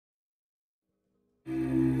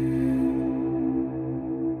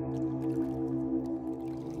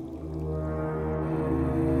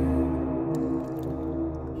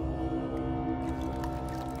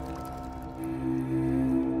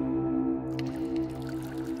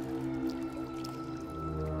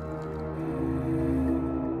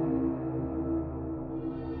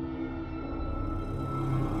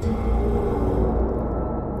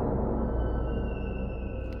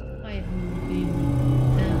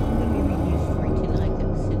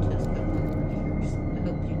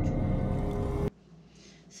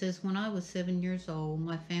says, when I was 7 years old,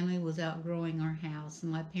 my family was outgrowing our house,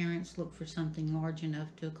 and my parents looked for something large enough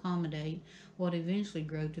to accommodate what eventually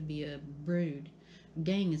grew to be a brood.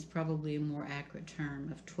 Gang is probably a more accurate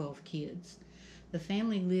term, of 12 kids. The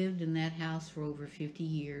family lived in that house for over 50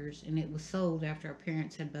 years, and it was sold after our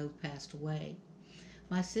parents had both passed away.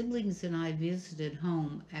 My siblings and I visited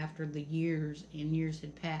home after the years and years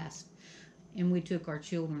had passed, and we took our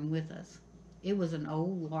children with us. It was an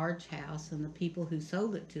old, large house, and the people who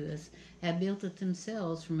sold it to us had built it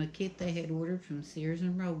themselves from a kit they had ordered from Sears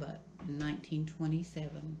and Roebuck in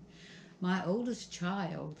 1927. My oldest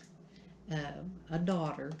child, a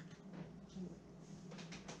daughter,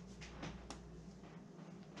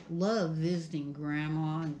 loved visiting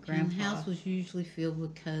Grandma and Grandpa. And the house was usually filled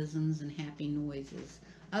with cousins and happy noises.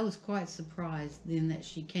 I was quite surprised then that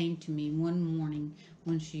she came to me one morning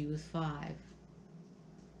when she was 5.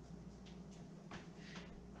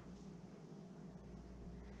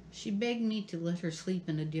 She begged me to let her sleep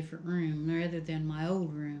in a different room rather than my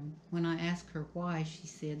old room. When I asked her why, she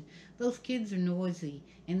said, "Those kids are noisy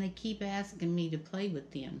and they keep asking me to play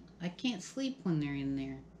with them. I can't sleep when they're in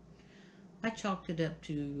there." I chalked it up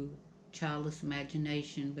to childless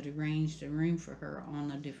imagination, but arranged a room for her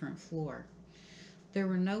on a different floor. There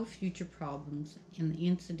were no future problems, and the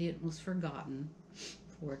incident was forgotten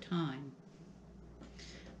for a time.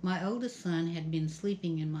 My oldest son had been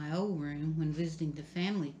sleeping in my old room when visiting the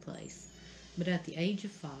family place, but at the age of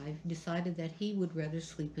 5 decided that he would rather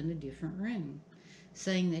sleep in a different room,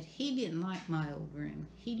 saying that he didn't like my old room.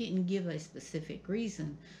 He didn't give a specific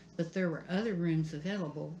reason, but there were other rooms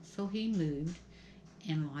available, so he moved,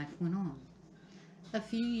 and life went on. A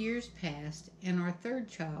few years passed, and our third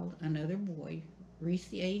child, another boy, reached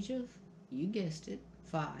the age of, you guessed it,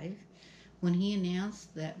 5, when he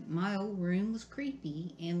announced that my old room was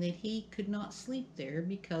creepy and that he could not sleep there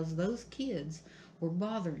because those kids were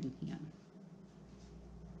bothering him.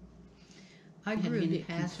 I grew a bit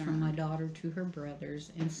passed from my daughter to her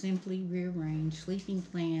brothers and simply rearranged sleeping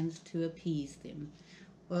plans to appease them.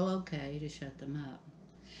 Well, okay, to shut them up.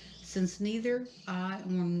 Since neither I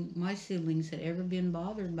or my siblings had ever been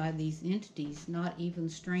bothered by these entities, not even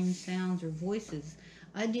strange sounds or voices,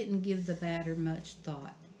 I didn't give the matter much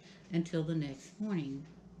thought until the next morning.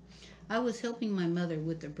 I was helping my mother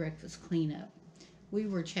with the breakfast cleanup. We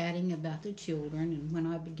were chatting about the children, and when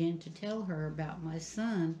I began to tell her about my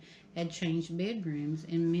son had changed bedrooms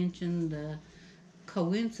and mentioned the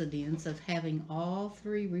coincidence of having all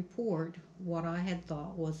 3 report what I had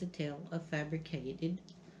thought was a tale of fabricated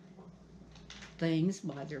things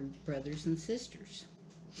by their brothers and sisters.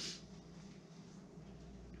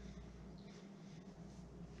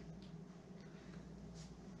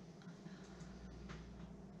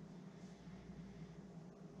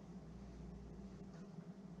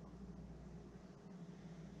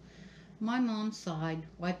 My mom sighed,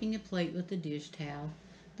 wiping a plate with a dish towel.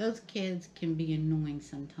 Those kids can be annoying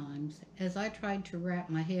sometimes, as I tried to wrap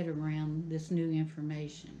my head around this new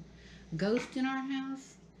information. Ghost in our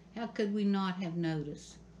house? How could we not have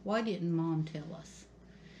noticed? Why didn't Mom tell us?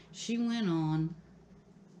 She went on,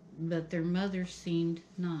 but their mother seemed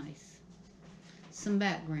nice. Some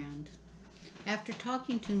background. After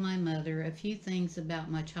talking to my mother, a few things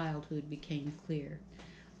about my childhood became clear.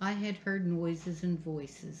 I had heard noises and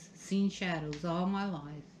voices, seen shadows all my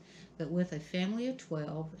life, but with a family of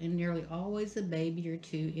 12 and nearly always a baby or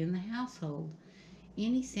 2 in the household,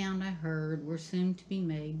 any sound I heard were soon to be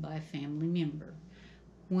made by a family member.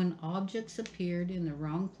 When objects appeared in the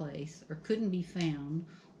wrong place or couldn't be found,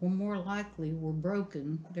 or more likely were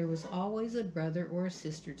broken, there was always a brother or a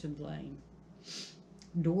sister to blame.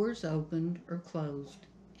 Doors opened or closed,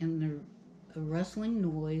 and the rustling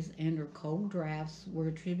noise and or cold drafts were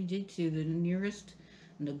attributed to the nearest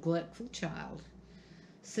neglectful child.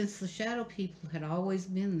 Since the shadow people had always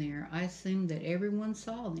been there, I assumed that everyone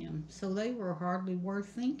saw them, so they were hardly worth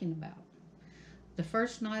thinking about. The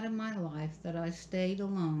first night of my life that I stayed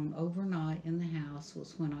alone overnight in the house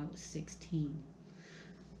was when I was 16.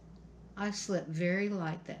 I slept very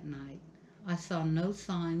light that night. I saw no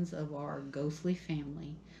signs of our ghostly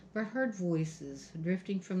family, but heard voices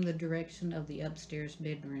drifting from the direction of the upstairs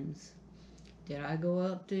bedrooms. Did I go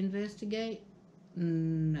up to investigate?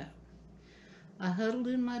 No. I huddled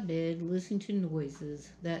in my bed listening to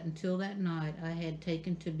noises that until that night I had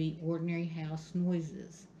taken to be ordinary house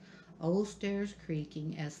noises. Old stairs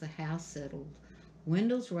creaking as the house settled,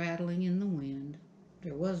 windows rattling in the wind.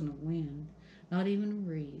 There was no wind, not even a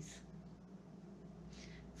breeze.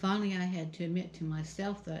 Finally, I had to admit to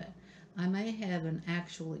myself that I may have an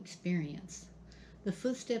actual experience. The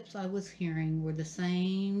footsteps I was hearing were the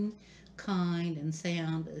same kind and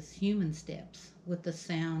sound as human steps, with the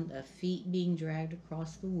sound of feet being dragged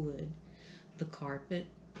across the wood, the carpet,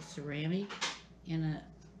 the ceramic, in a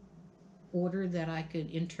order that I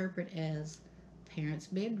could interpret as parents'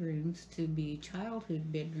 bedrooms to be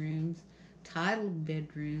childhood bedrooms, titled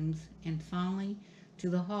bedrooms, and finally to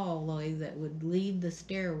the hallway that would lead the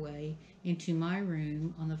stairway into my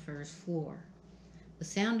room on the first floor. The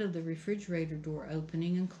sound of the refrigerator door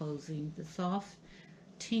opening and closing, the soft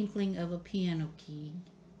tinkling of a piano key,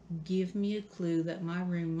 give me a clue that my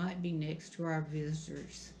room might be next to our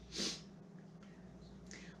visitors.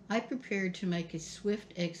 I prepared to make a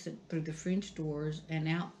swift exit through the French doors and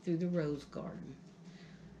out through the rose garden.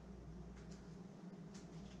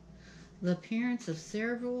 The appearance of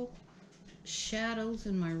several shadows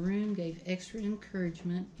in my room gave extra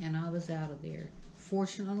encouragement, and I was out of there.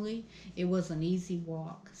 Fortunately, it was an easy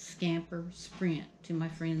walk, scamper, sprint to my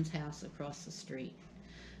friend's house across the street.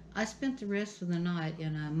 I spent the rest of the night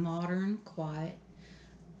in a modern, quiet,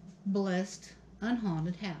 blessed,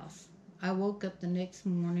 unhaunted house. I woke up the next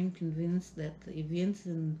morning convinced that the events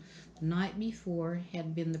in the night before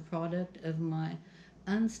had been the product of my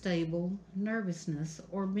unstable nervousness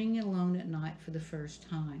or being alone at night for the first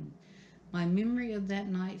time. My memory of that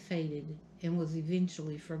night faded and was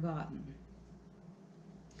eventually forgotten.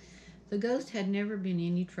 The ghost had never been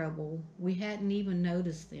any trouble. We hadn't even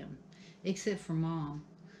noticed them, except for Mom.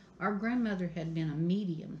 Our grandmother had been a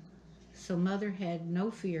medium, so Mother had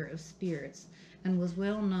no fear of spirits and was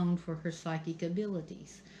well known for her psychic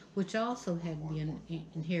abilities, which also had been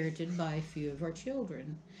inherited by a few of our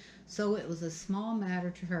children. So it was a small matter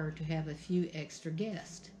to her to have a few extra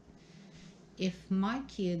guests. If my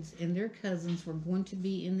kids and their cousins were going to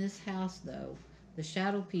be in this house, though, the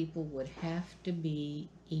shadow people would have to be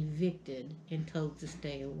evicted and told to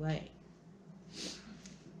stay away.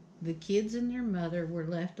 The kids and their mother were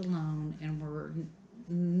left alone and were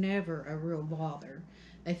never a real bother.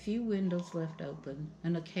 A few windows left open,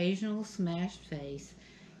 an occasional smashed face,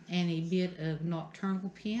 and a bit of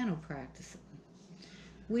nocturnal piano practicing.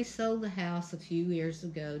 We sold the house a few years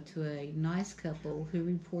ago to a nice couple who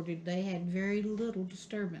reported they had very little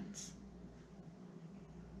disturbance.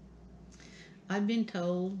 I've been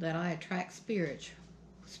told that I attract spirits,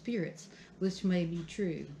 which may be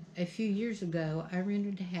true. A few years ago, I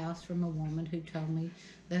rented a house from a woman who told me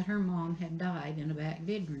that her mom had died in a back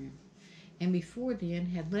bedroom, and before then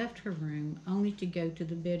had left her room only to go to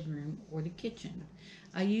the bedroom or the kitchen.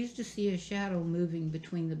 I used to see a shadow moving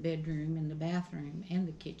between the bedroom and the bathroom and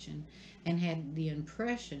the kitchen, and had the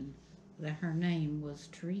impression that her name was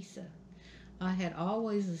Teresa. I had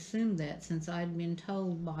always assumed that since I'd been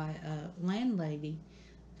told by a landlady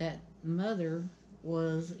that Mother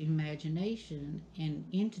was imagination and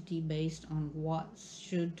entity based on what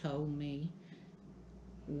should told me.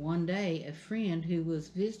 One day, a friend who was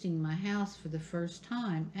visiting my house for the first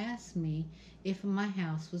time asked me if my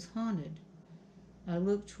house was haunted. I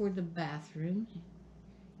looked toward the bathroom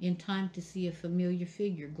in time to see a familiar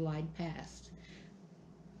figure glide past.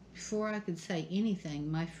 Before I could say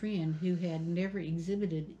anything, my friend, who had never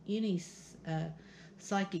exhibited any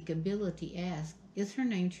psychic ability, asked, "Is her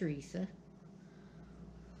name Teresa?"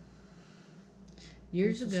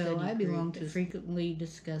 Years ago, I belonged to frequently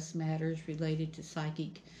discuss matters related to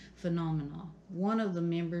psychic phenomena. One of the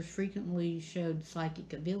members frequently showed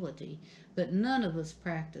psychic ability, but none of us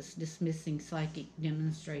practiced dismissing psychic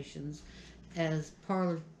demonstrations as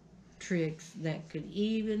parlor tricks that could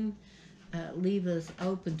even leave us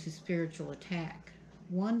open to spiritual attack.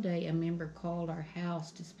 One day, a member called our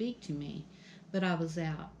house to speak to me, but I was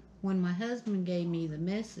out. When my husband gave me the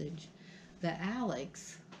message that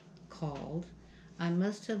Alex called, I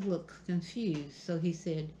must have looked confused, so he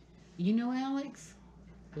said, "You know Alex?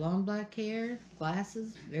 Long black hair,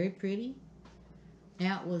 glasses, very pretty."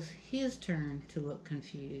 Now it was his turn to look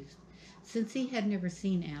confused, since he had never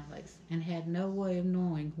seen Alex and had no way of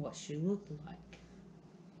knowing what she looked like.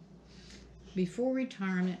 Before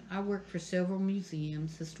retirement, I worked for several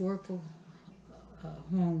museums, historical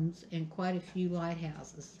homes, and quite a few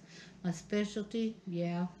lighthouses. My specialty,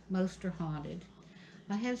 yeah, most are haunted.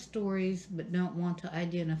 I have stories but don't want to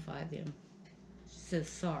identify them. She says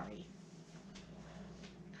sorry.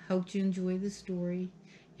 Hope you enjoy the story,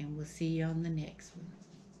 and we'll see you on the next one.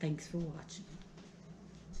 Thanks for watching.